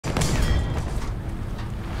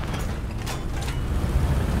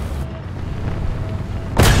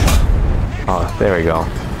Oh, there we go.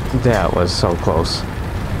 That was so close.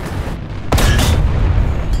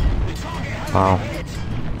 Wow.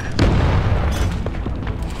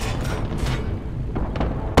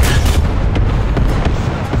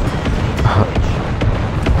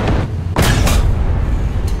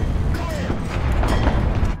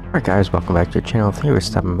 Alright guys, welcome back to the channel. Thank you for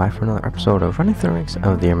stopping by for another episode of Running Through the Ranks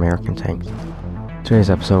of the American Tanks. Today's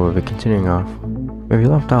episode we'll be continuing off where we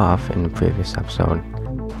left off in the previous episode.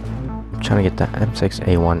 I'm trying to get the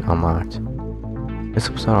M6A1 unlocked. This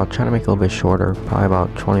episode I'll try to make a little bit shorter, probably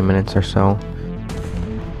about 20 minutes or so.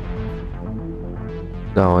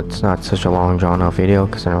 Though it's not such a long drawn out video,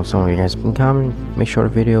 because I know some of you guys have been commenting, make shorter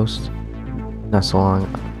videos, not so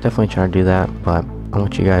long. Definitely try to do that, but I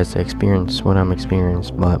want you guys to experience what I'm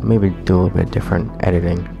experiencing, but maybe do a little bit different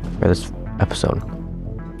editing for this episode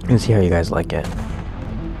and see how you guys like it.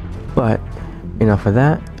 But enough of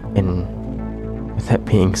that, and with that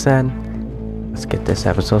being said, let's get this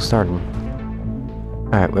episode started.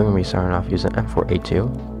 Alright, we're going to be starting off using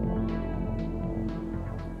M4A2.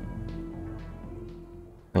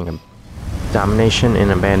 Domination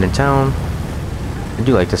in Abandoned Town. I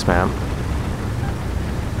do like this map.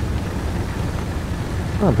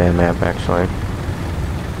 Not a bad map, actually.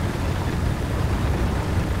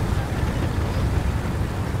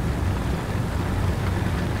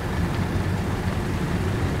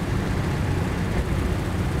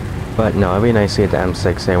 But no, it'd be nice to get the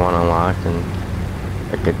M6A1 unlocked, and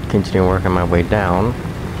I could continue working my way down.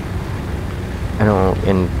 I know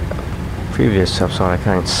in previous episode I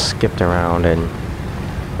kind of skipped around and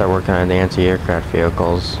started working on the anti-aircraft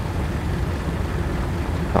vehicles.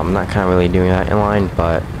 I'm not kind of really doing that inline,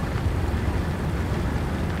 but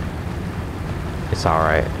it's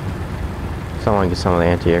alright. So I want to get some of the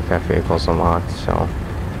anti-aircraft vehicles unlocked, so...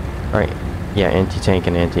 Right, yeah, anti-tank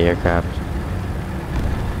and anti-aircraft.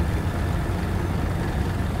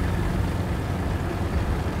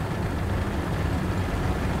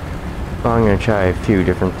 So I'm going to try a few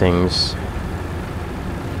different things.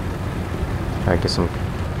 Try to get some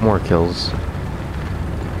more kills.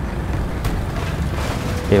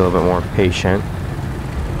 Be a little bit more patient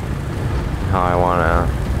how I want to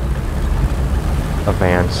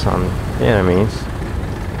advance on the enemies.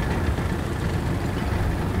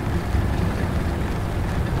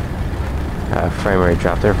 Frame rate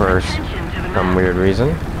dropped there for some weird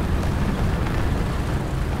reason.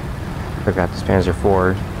 Forgot this Panzer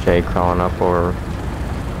IV crawling up over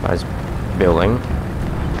by his building.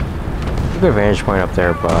 Good vantage point up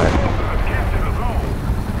there, but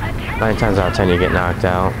 9 times out of 10 you get knocked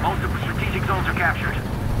out. Most of the strategic zones are captured.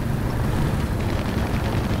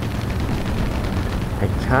 I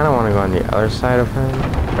kind of want to go on the other side of him,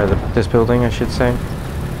 or this building I should say.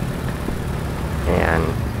 And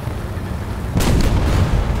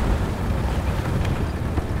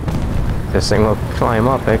this thing will climb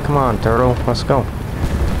up, eh? Come on, turtle, let's go.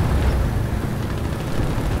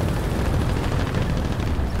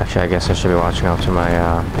 Actually, I guess I should be watching out to my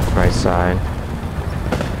right side.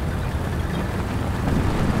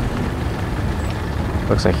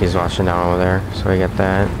 Looks like he's watching down over there, so we get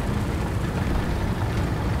that.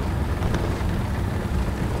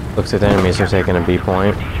 Looks like the enemies are taking a B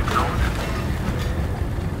point.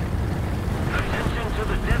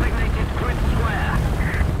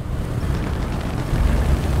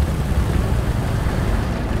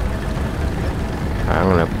 I'm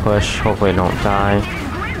gonna push, hopefully don't die.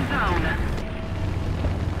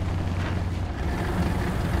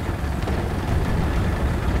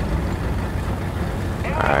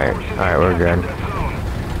 Alright, we're good.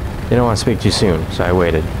 Didn't want to speak too soon, so I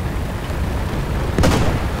waited.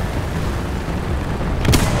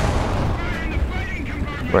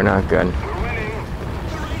 We're not good.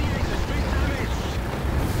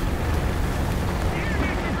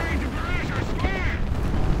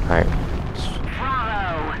 Alright.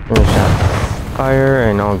 Finish that fire,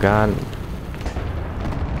 and oh god.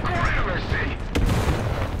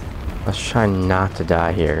 Let's try not to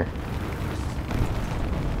die here.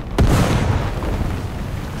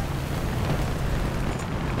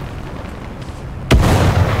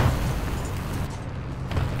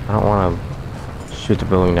 I don't want to shoot the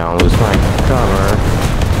building down, lose my cover.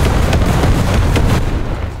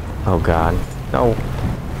 Oh god, no.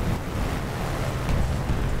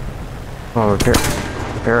 Come on, repair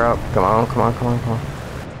up. Come on, come on, come on, come on.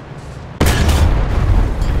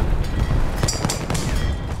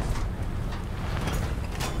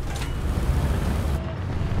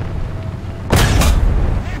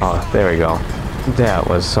 Oh, there we go. That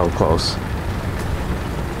was so close.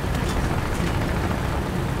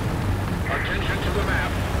 Attention to the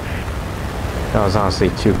map. That was honestly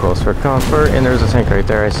too close for comfort, and there's a tank right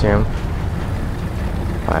there, I see him.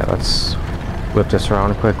 Alright, let's whip this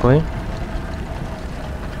around quickly.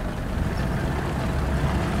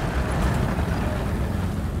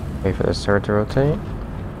 Wait for this turret to rotate.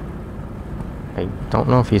 I don't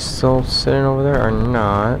know if he's still sitting over there or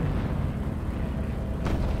not.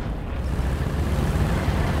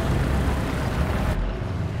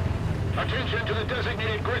 Attention to the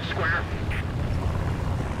designated grid square.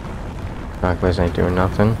 Blackblaze ain't doing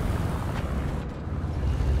nothing.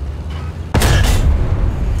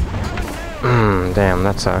 Damn,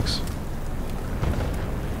 that sucks.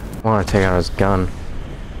 I want to take out his gun.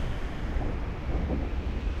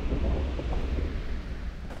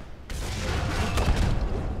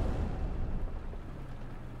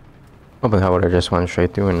 Hopefully I would have just went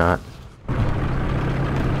straight through and not.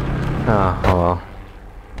 Oh well.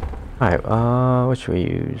 Alright, what should we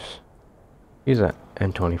use? Use that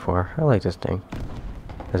M24. I like this thing.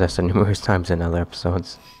 As I said numerous times in other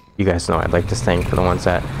episodes. You guys know I like this thing for the ones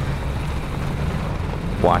that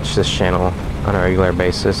watch this channel on a regular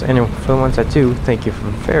basis. And for the ones that do, thank you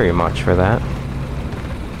very much for that.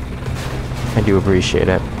 I do appreciate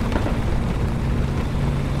it.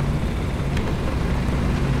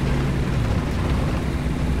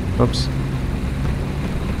 Oops.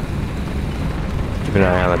 Keep an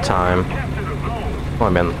eye on the time. It's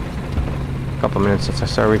only been a couple minutes since I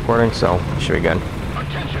started recording, so it should be good.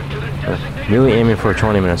 Really aiming for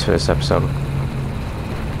 20 minutes for this episode.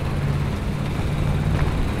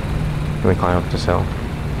 Let me climb up this hill.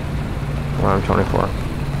 Come on, 24.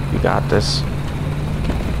 You got this.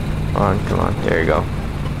 Come on. There you go.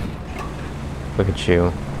 Look at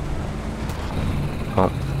you.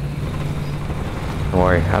 Oh. Don't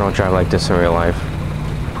worry, I don't drive like this in real life.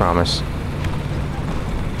 Promise.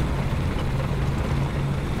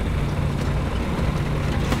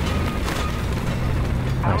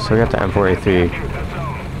 Alright, so we got the M4A3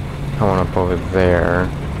 coming up over there.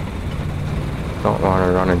 Don't want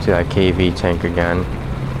to run into that KV tank again.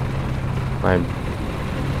 My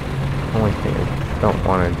only thing I don't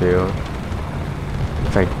want to do,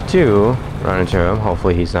 if I do run into him,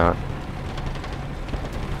 hopefully he's not,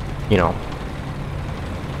 you know,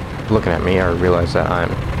 looking at me or realize that I'm.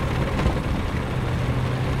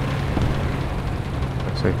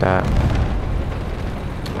 Looks like that.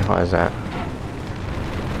 How is that?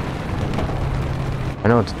 I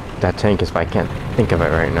know it's, that tank is, but I can't think of it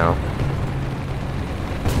right now.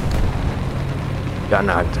 Got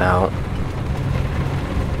knocked out.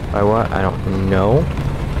 By what? I don't know.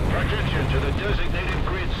 Attention to the designated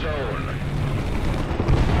grid zone.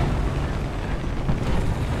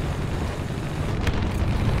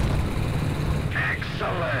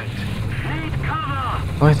 Excellent. Need cover.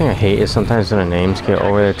 The only thing I hate is sometimes when the names get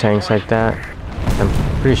over their tanks like that. I'm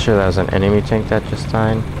pretty sure that was an enemy tank that just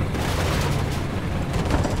died.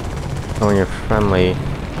 So when you're friendly,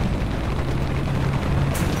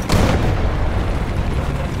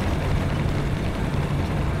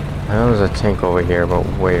 I know there's a tank over here, but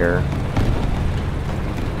where?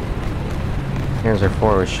 Panzer IV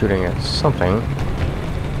was shooting at something.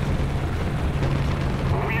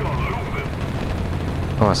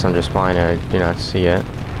 Unless I'm just blind and I do not see it.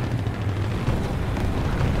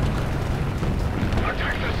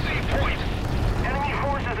 Attack the C point. Enemy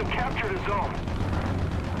forces have captured a zone.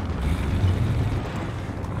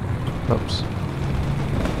 Oops.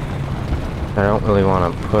 I don't really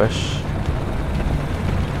want to push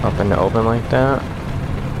up in the open like that.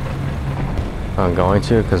 I'm going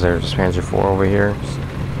to, because there's Panzer IV over here.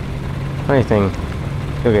 If anything,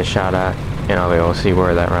 he'll get shot at, and I'll be able to see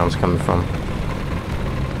where that round's coming from.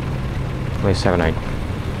 At least have an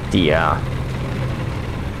idea.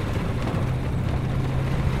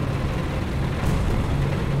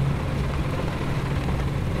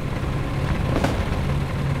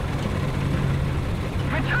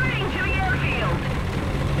 Returning to the airfield.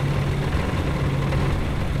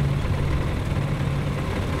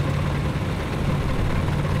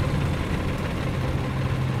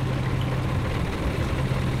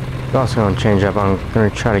 Also going to change up. I'm going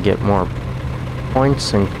to try to get more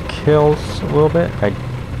points and kills a little bit. I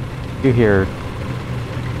do hear,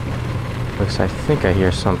 looks, I think I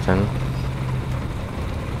hear something.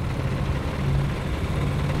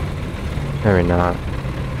 Maybe not.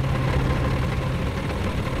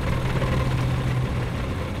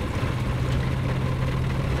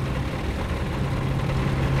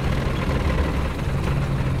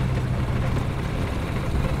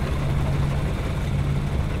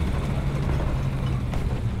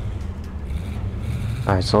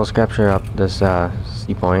 Alright, so let's capture up this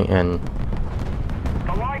C point and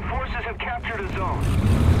Allied forces have captured a zone.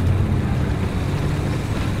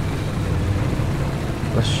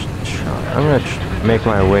 I'm gonna make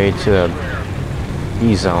my way to the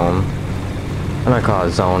E zone. I'm gonna call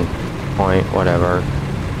it zone point, whatever.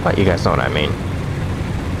 But you guys know what I mean.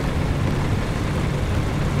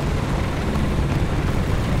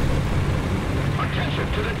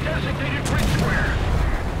 Attention to the designated bridge square.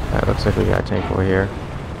 That looks like we got a tank over here.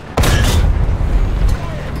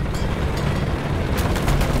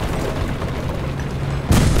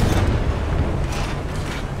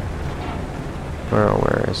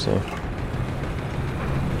 Where is he?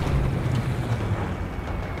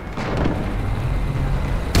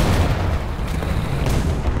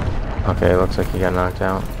 Okay, looks like he got knocked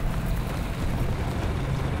out.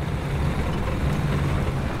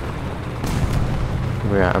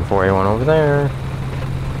 We got M4A1 over there.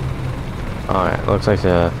 Alright, looks like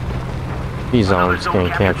the B zone is getting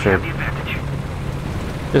captured.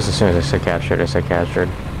 Just as soon as I said captured, I said captured.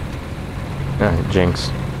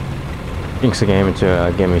 Jinx. Jinx the game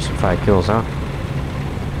into give me some 5 kills, huh?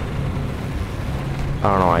 I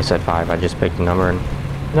don't know why I said 5, I just picked a number and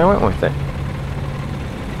I went with it.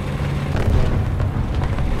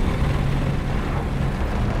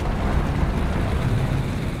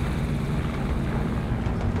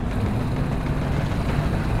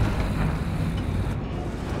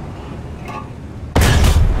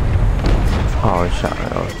 Oh, shot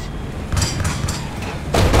those.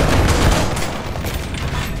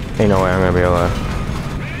 Ain't no way I'm gonna be able to.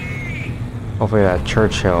 Hopefully that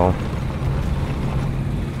Churchill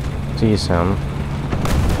sees him.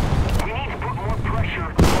 We need to put more pressure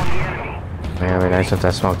on the enemy. Man, it'd be nice if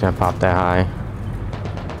that smoke didn't pop that high.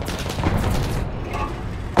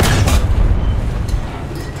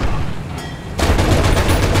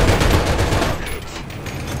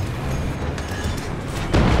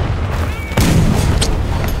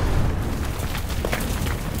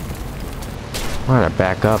 I'm gonna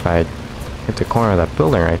back up. I hit the corner of that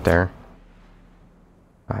building right there.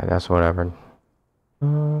 Alright, that's whatever.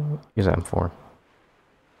 Use M4.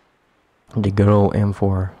 The good old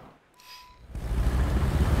M4.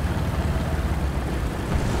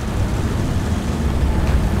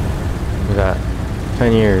 We got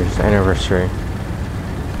 10 years anniversary.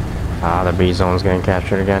 Ah, the B zone's getting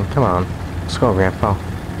captured again. Come on. Let's go, Grandpa.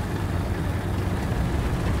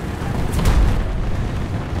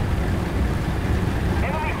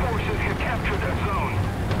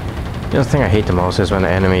 The other thing I hate the most is when the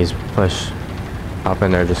enemies push up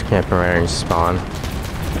and they're just camping right and spawn.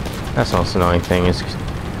 That's the most annoying thing, is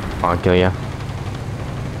spawn kill ya.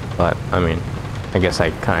 But, I mean, I guess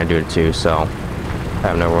I kind of do it too, so I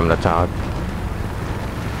have no room to talk.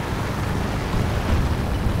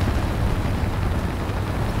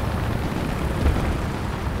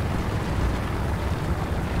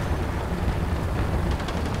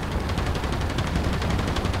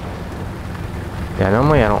 Yeah,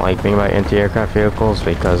 normally I don't like being by anti-aircraft vehicles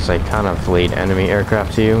because they kind of lead enemy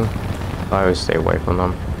aircraft to you. So I always stay away from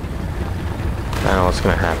them. I know what's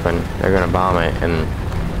gonna happen. They're gonna bomb it, and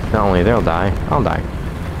not only they'll die, I'll die.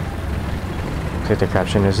 Looks like they're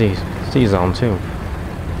capturing the Z zone too.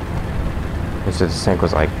 This tank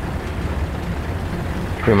was like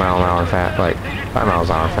 3 miles an hour fast, like 5 miles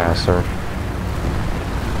an hour faster.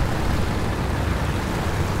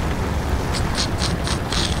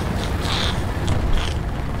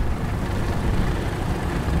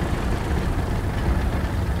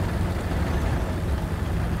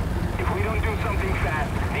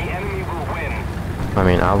 I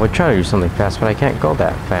mean, I would try to do something fast, but I can't go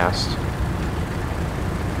that fast.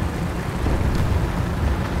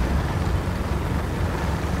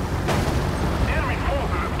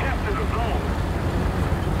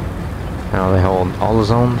 Now they hold all the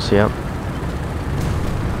zones, yep.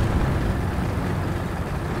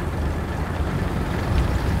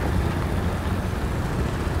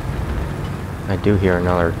 I do hear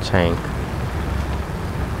another tank.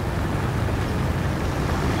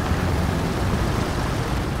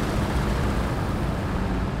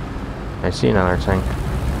 I see another tank.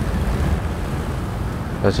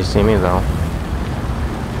 Does he see me though?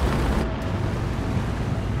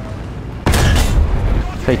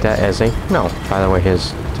 Take that, Ezzy. No, by the way,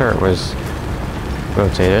 his turret was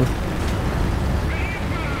rotated.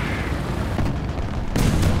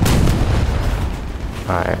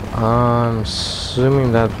 Alright, I'm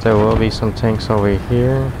assuming that there will be some tanks over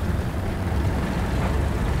here.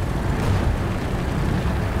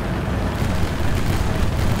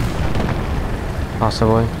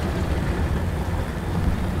 Possibly.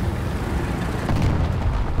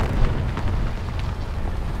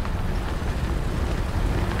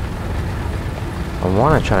 I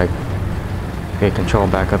want to try to get control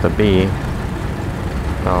back of the B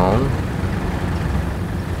zone.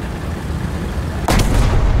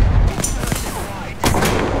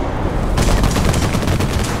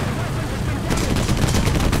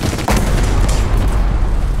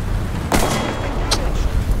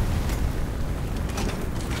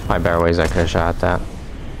 probably better ways I could have shot that.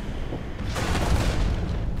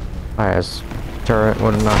 Alright, his turret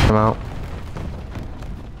would have knocked him out.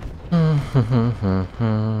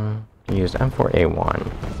 Use M4A1.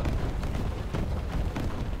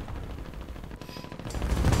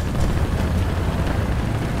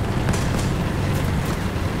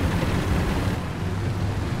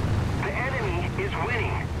 The enemy is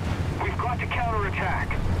winning. We've got to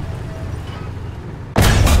counterattack.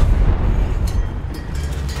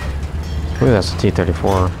 Ooh, that's a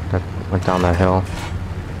T-34 that went down that hill.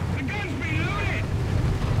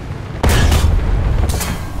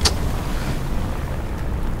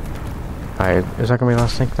 Alright, is that gonna be the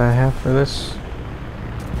last tank that I have for this?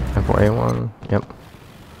 M4A1, yep.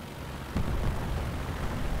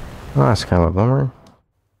 Well, that's kind of a bummer.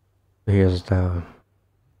 Here's the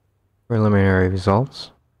preliminary results.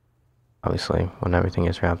 Obviously, when everything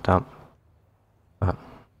is wrapped up. But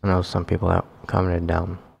I know some people that commented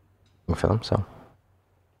down for them, so.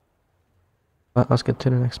 But let's get to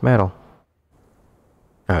the next battle.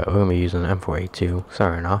 Alright, we're gonna be using M4A2,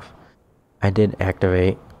 starting off. I did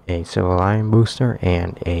activate a Civil Line booster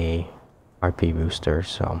and a RP booster,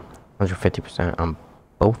 so 150% on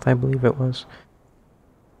both, I believe it was.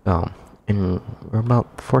 So, and we're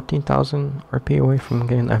about 14,000 RP away from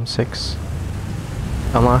getting M6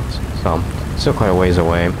 unlocked, so still quite a ways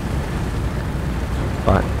away.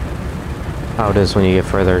 But how it is when you get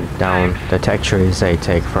further down the tech trees, they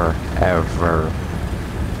take forever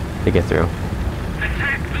to get through.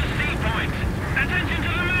 Attack the C point. Attention to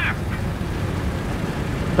the map.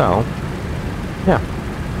 So, yeah.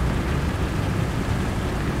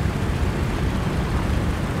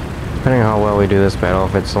 Depending on how well we do this battle,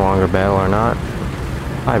 if it's a longer battle or not,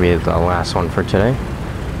 probably be the last one for today.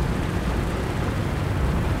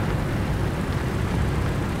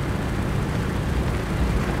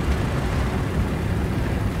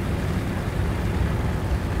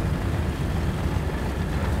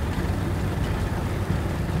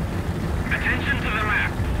 Attention to the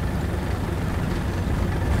map.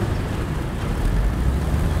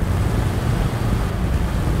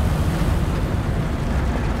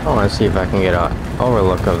 I want to see if I can get an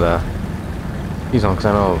overlook of the zone, because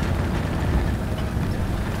I know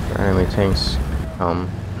the enemy tanks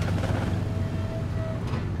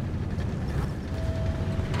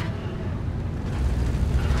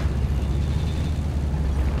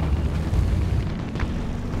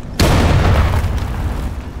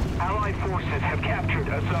Allied forces have captured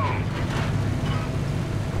a zone.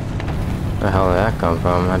 Where the hell did that come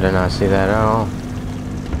from? I did not see that at all.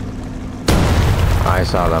 I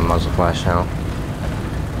saw that muzzle flash now.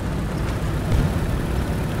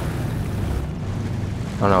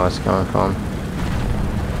 I don't know where it's coming from.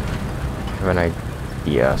 I have an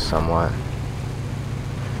idea somewhat.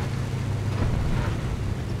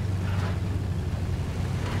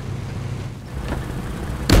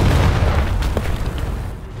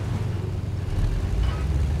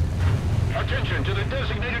 Attention to the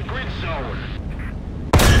designated grid zone.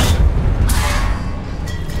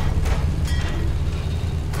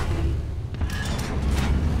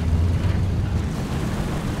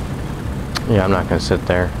 Yeah, I'm not gonna sit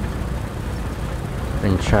there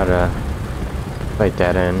and try to fight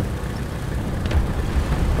that in.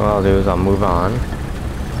 What I'll do is I'll move on.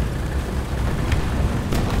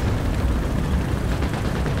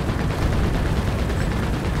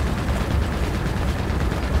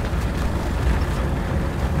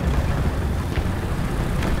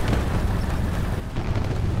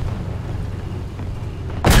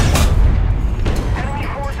 Enemy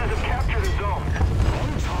forces have captured a zone. On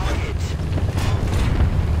target.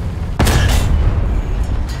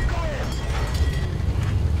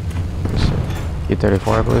 T-34,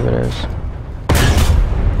 I believe it is.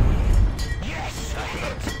 Yes, a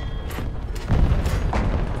hit.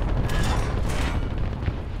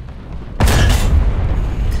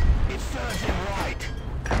 It serves him right.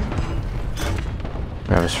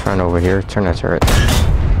 Grab his friend over here, turn that turret.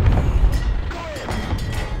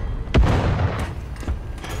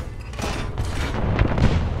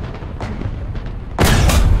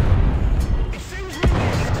 It seems we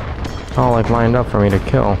missed. All like lined up for me to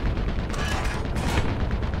kill.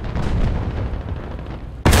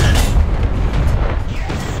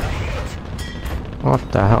 What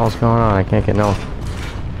the hell's going on? I can't get no.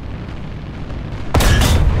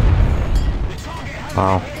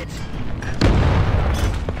 Wow.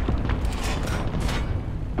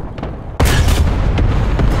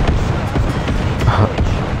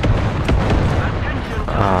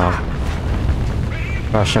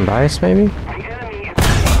 Russian bias, maybe? The enemy is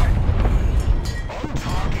on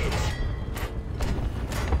target.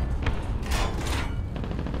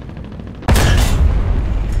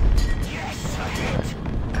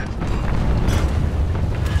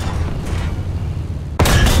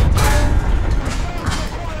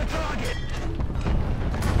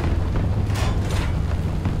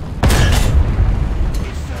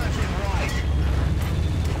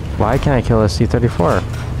 Why can't I kill a C-34?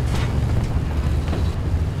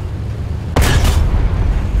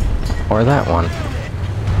 Or that one.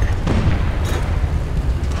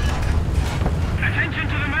 Attention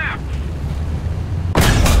to the map.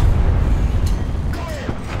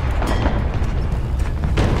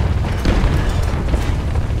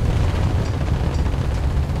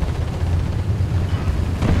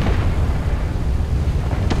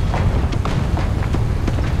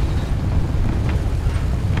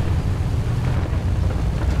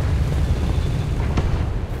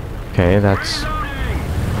 Okay, that's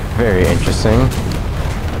very interesting.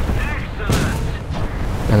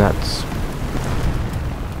 And that's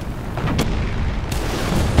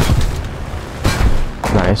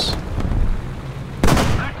nice.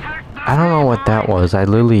 I don't know what that was. I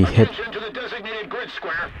literally hit. Attention to the designated grid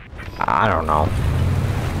square. I don't know.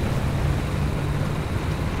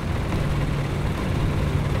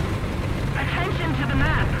 Attention to the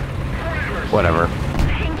map. Whatever.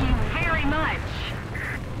 Thank you very much.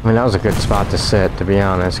 I mean, that was a good spot to sit, to be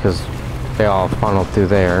honest, because they all funneled through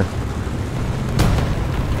there.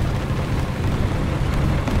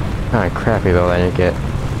 Kinda crappy though that I didn't get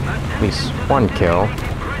at least one kill. Enemy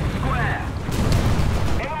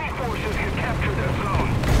forces have captured that zone.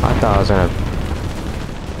 I thought I was gonna.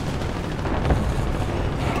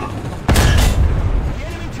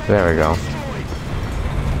 There we go.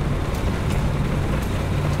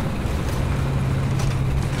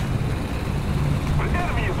 The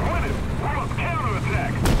enemy is winning. We're on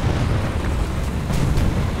counterattack.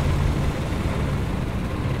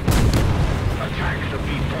 Attack the B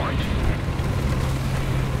point.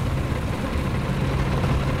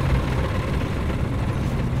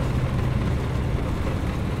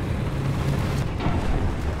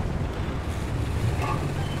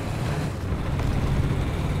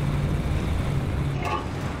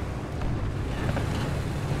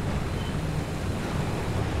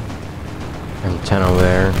 And 10 over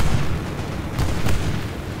there.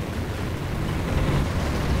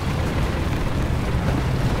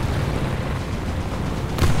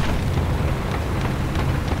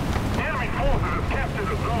 Enemy forces have captured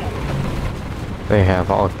the zone. They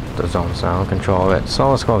have all the zones now, control of it.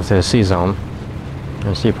 So let's go up to the C zone.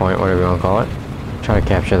 Or C point, whatever you want to call it. Try to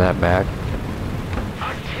capture that back.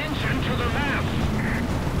 Attention to the map.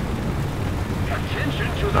 Attention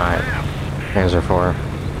to the Alright. map. Panzer IV.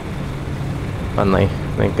 Finally,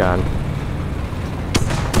 thank God.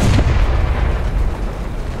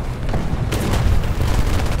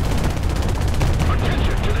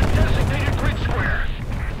 Attention to the designated grid square.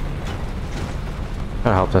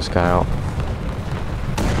 Gotta help this guy out.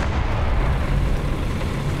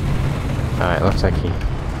 Alright, looks like he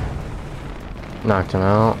knocked him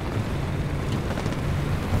out.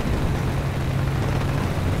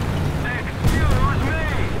 Excuse me.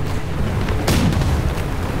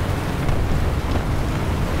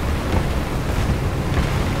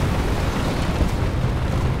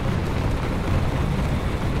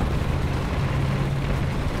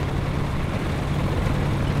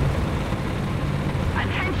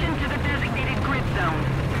 Attention to the designated grid zone.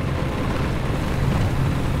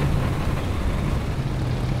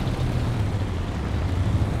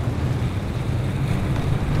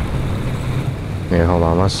 Yeah, hold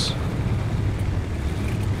on, let's. We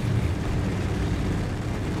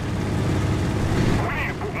need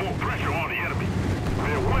to put more pressure on the enemy.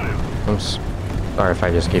 They're winning. I'm sorry if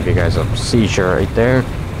I just gave you guys a seizure right there.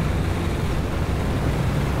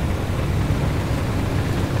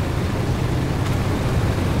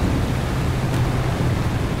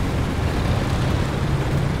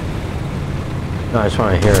 No, I just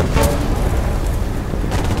want to hear it.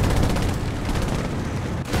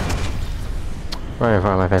 Right in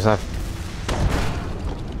front of my face. I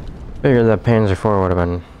figured that Panzer IV would have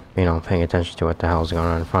been, you know, paying attention to what the hell's going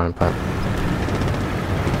on in front, but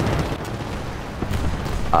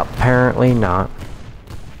apparently not.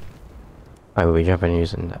 I will be jumping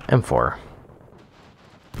using the M4.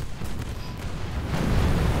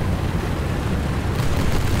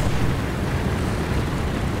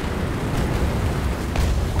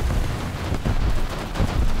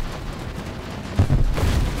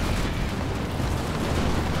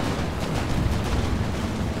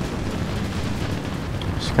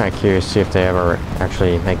 Kind of curious to see if they ever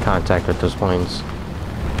actually make contact with those planes.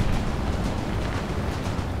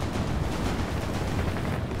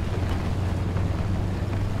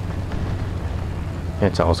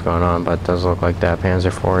 Can't tell what's going on, but it does look like that Panzer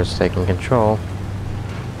IV is taking control.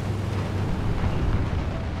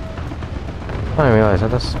 I didn't realize that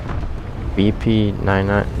that's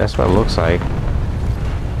BP.28. That's what it looks like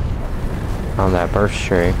on that burst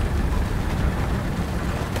tree.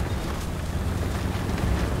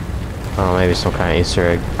 Oh, maybe some kind of Easter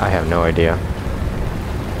egg. I have no idea.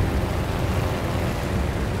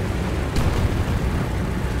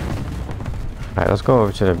 Alright, let's go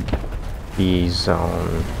over to the B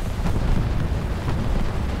zone.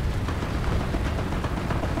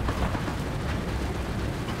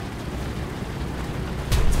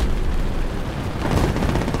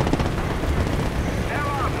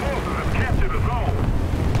 Allied forces have captured the zone.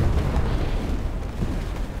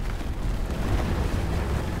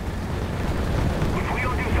 If we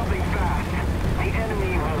don't do something fast, the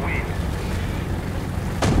enemy will win.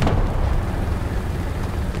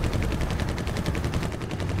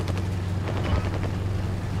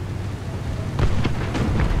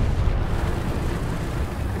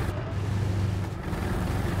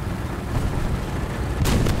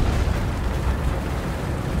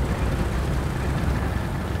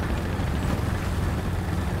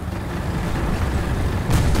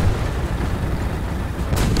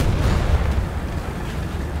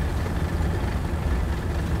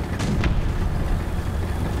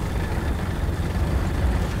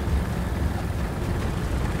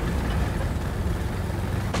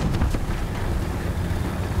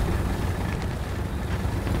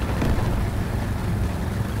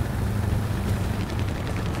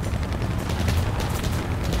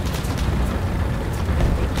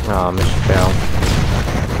 Oh, mission failed.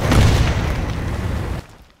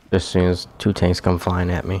 As soon as 2 tanks come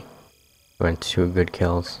flying at me. Went 2 good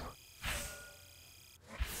kills.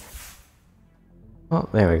 Well,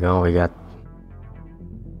 there we go. We got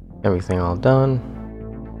everything all done.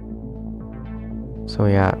 So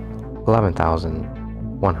we got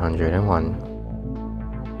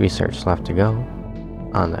 11,101 research left to go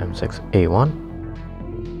on the M6A1.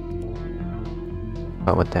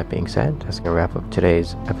 But with that being said, that's going to wrap up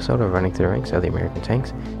today's episode of Running Through the Ranks of the American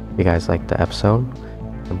Tanks. If you guys liked the episode,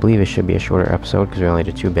 I believe it should be a shorter episode because we only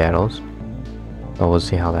did 2 battles. So we'll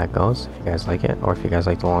see how that goes. If you guys like it, or if you guys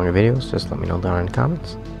like the longer videos, just let me know down in the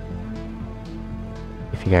comments.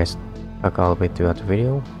 If you guys stuck all the way throughout the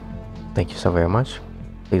video, thank you so very much.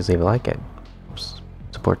 Please leave a like. It helps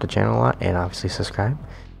support the channel a lot, and obviously subscribe.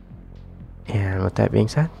 And with that being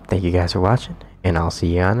said, thank you guys for watching, and I'll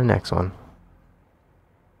see you on the next one.